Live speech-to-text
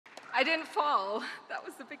I didn't fall. That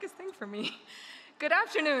was the biggest thing for me. Good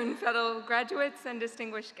afternoon, fellow graduates and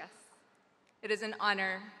distinguished guests. It is an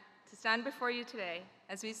honor to stand before you today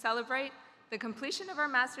as we celebrate the completion of our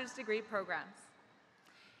master's degree programs.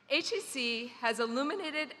 HEC has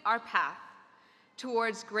illuminated our path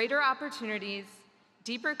towards greater opportunities,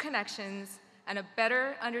 deeper connections, and a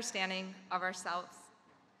better understanding of ourselves.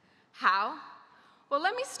 How? Well,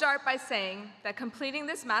 let me start by saying that completing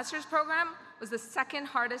this master's program was the second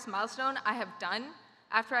hardest milestone I have done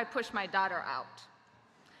after I pushed my daughter out.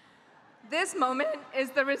 This moment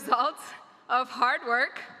is the result of hard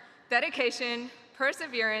work, dedication,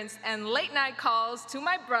 perseverance, and late-night calls to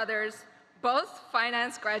my brothers, both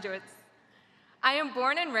finance graduates. I am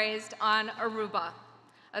born and raised on Aruba,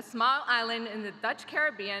 a small island in the Dutch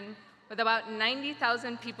Caribbean with about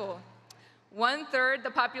 90,000 people, 1/3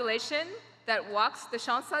 the population that walks the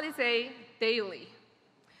Champs-Élysées daily.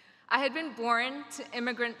 I had been born to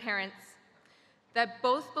immigrant parents that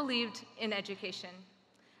both believed in education.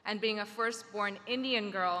 And being a firstborn Indian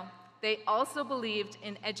girl, they also believed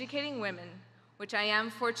in educating women, which I am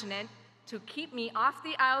fortunate to keep me off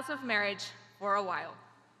the aisles of marriage for a while.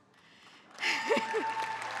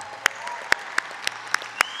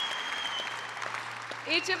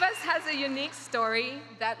 Each of us has a unique story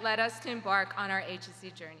that led us to embark on our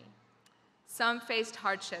HEC journey. Some faced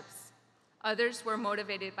hardships. Others were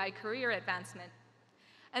motivated by career advancement.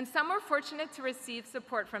 And some were fortunate to receive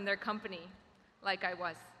support from their company, like I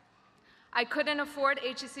was. I couldn't afford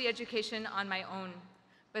HEC education on my own,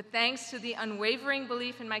 but thanks to the unwavering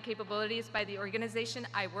belief in my capabilities by the organization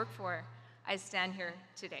I work for, I stand here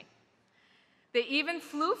today. They even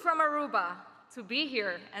flew from Aruba to be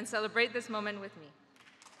here and celebrate this moment with me.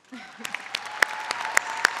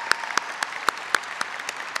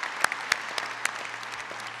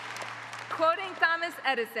 Quoting Thomas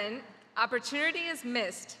Edison, opportunity is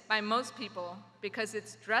missed by most people because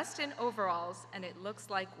it's dressed in overalls and it looks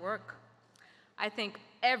like work. I think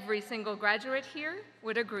every single graduate here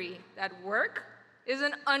would agree that work is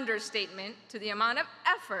an understatement to the amount of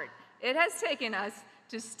effort it has taken us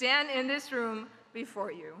to stand in this room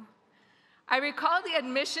before you. I recall the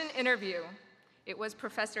admission interview. It was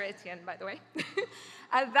Professor Etienne, by the way.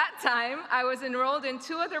 At that time, I was enrolled in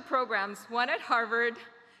 2 other programs, one at Harvard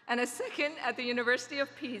and a second at the University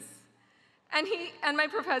of Peace. And my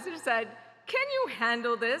professor said, "Can you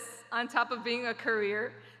handle this on top of having a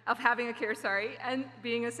career, and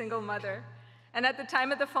being a single mother?" And at the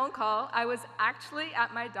time of the phone call, I was actually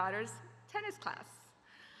at my daughter's tennis class.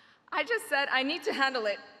 I just said, "I need to handle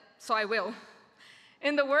it, so I will."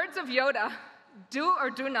 In the words of Yoda, do or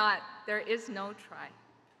do not, there is no try.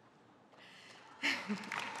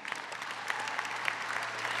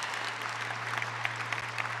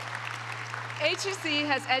 HEC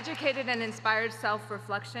has educated and inspired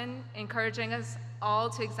self-reflection, encouraging us all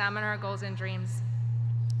to examine our goals and dreams.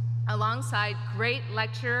 Alongside great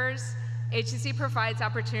lecturers, HEC provides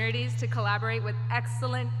opportunities to collaborate with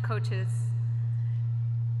excellent coaches,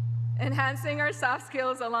 enhancing our soft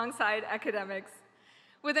skills alongside academics.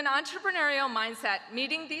 With an entrepreneurial mindset,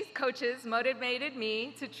 meeting these coaches motivated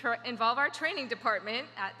me to involve our training department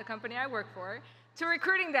at the company I work for, to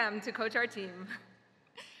recruiting them to coach our team.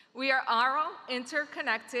 We are all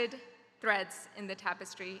interconnected threads in the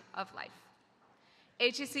tapestry of life.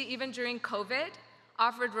 HEC, even during COVID,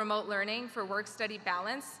 offered remote learning for work-study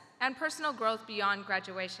balance and personal growth beyond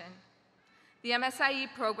graduation. The MSIE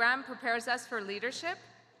program prepares us for leadership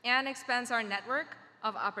and expands our network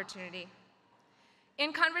of opportunity.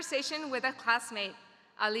 In conversation with a classmate,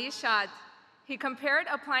 Ali Shad, he compared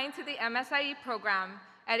applying to the MSIE program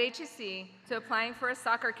at HEC to applying for a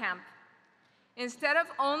soccer camp. Instead of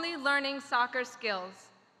only learning soccer skills,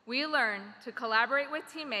 we learn to collaborate with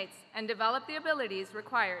teammates and develop the abilities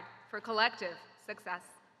required for collective success.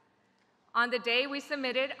 On the day we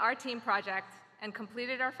submitted our team project and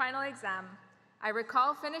completed our final exam, I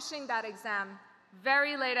recall finishing that exam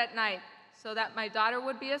very late at night so that my daughter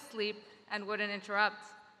would be asleep and wouldn't interrupt.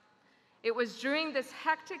 It was during this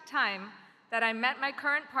hectic time that I met my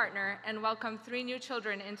current partner and welcomed 3 new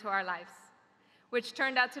children into our lives, which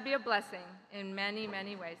turned out to be a blessing in many,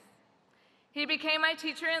 many ways. He became my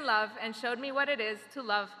teacher in love and showed me what it is to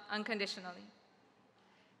love unconditionally.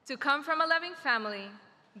 To come from a loving family,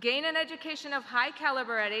 gain an education of high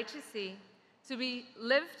caliber at HEC, to be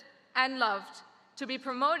lived and loved, to be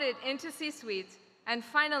promoted into C-suite, and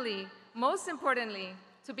finally, most importantly,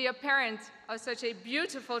 to be a parent of such a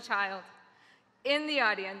beautiful child. In the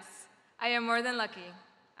audience, I am more than lucky.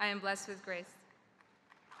 I am blessed with grace.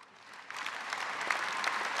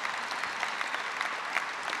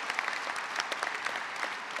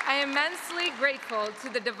 I am immensely grateful to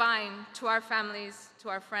the divine, to our families, to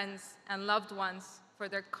our friends and loved ones for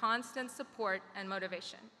their constant support and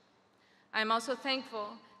motivation. I am also thankful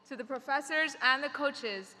to the professors and the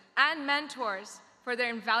coaches and mentors for their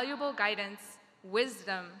invaluable guidance,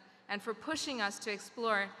 wisdom, and for pushing us to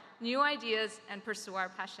explore new ideas and pursue our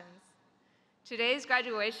passions. Today's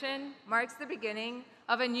graduation marks the beginning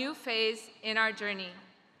of a new phase in our journey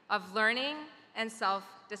of learning and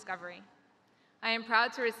self-discovery. I am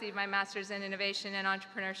proud to receive my Master's in Innovation and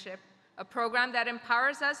Entrepreneurship, a program that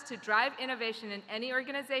empowers us to drive innovation in any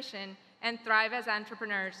organization and thrive as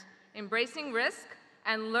entrepreneurs, embracing risk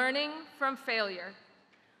and learning from failure.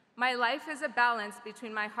 My life is a balance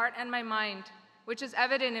between my heart and my mind, which is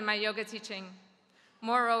evident in my yoga teaching.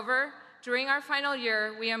 Moreover, during our final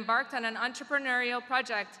year, we embarked on an entrepreneurial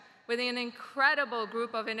project with an incredible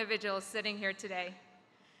group of individuals sitting here today.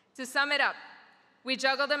 To sum it up, we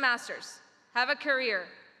juggled a master's, have a career,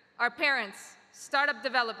 our parents, startup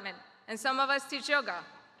development, and some of us teach yoga,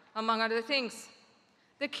 among other things.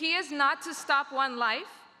 The key is not to stop one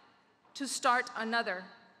life, to start another.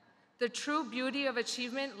 The true beauty of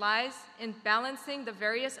achievement lies in balancing the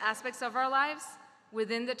various aspects of our lives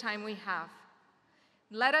within the time we have.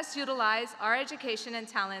 Let us utilize our education and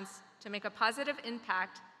talents to make a positive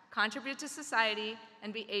impact, contribute to society,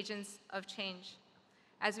 and be agents of change.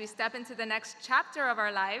 As we step into the next chapter of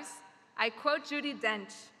our lives, I quote Judi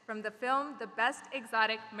Dench from the film The Best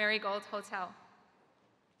Exotic Marigold Hotel.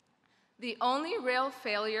 "The only real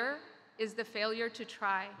failure is the failure to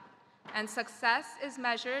try, and success is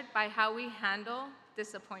measured by how we handle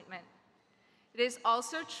disappointment. It is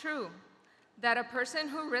also true that a person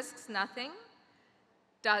who risks nothing,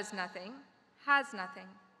 does nothing, has nothing.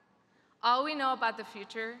 All we know about the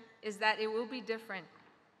future is that it will be different,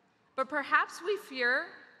 but perhaps we fear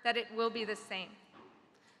that it will be the same.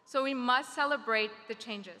 So we must celebrate the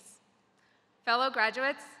changes. Fellow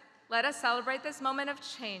graduates, let us celebrate this moment of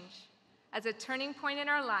change as a turning point in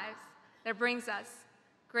our lives that brings us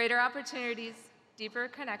greater opportunities, deeper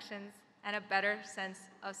connections, and a better sense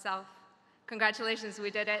of self." Congratulations,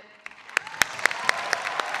 we did it.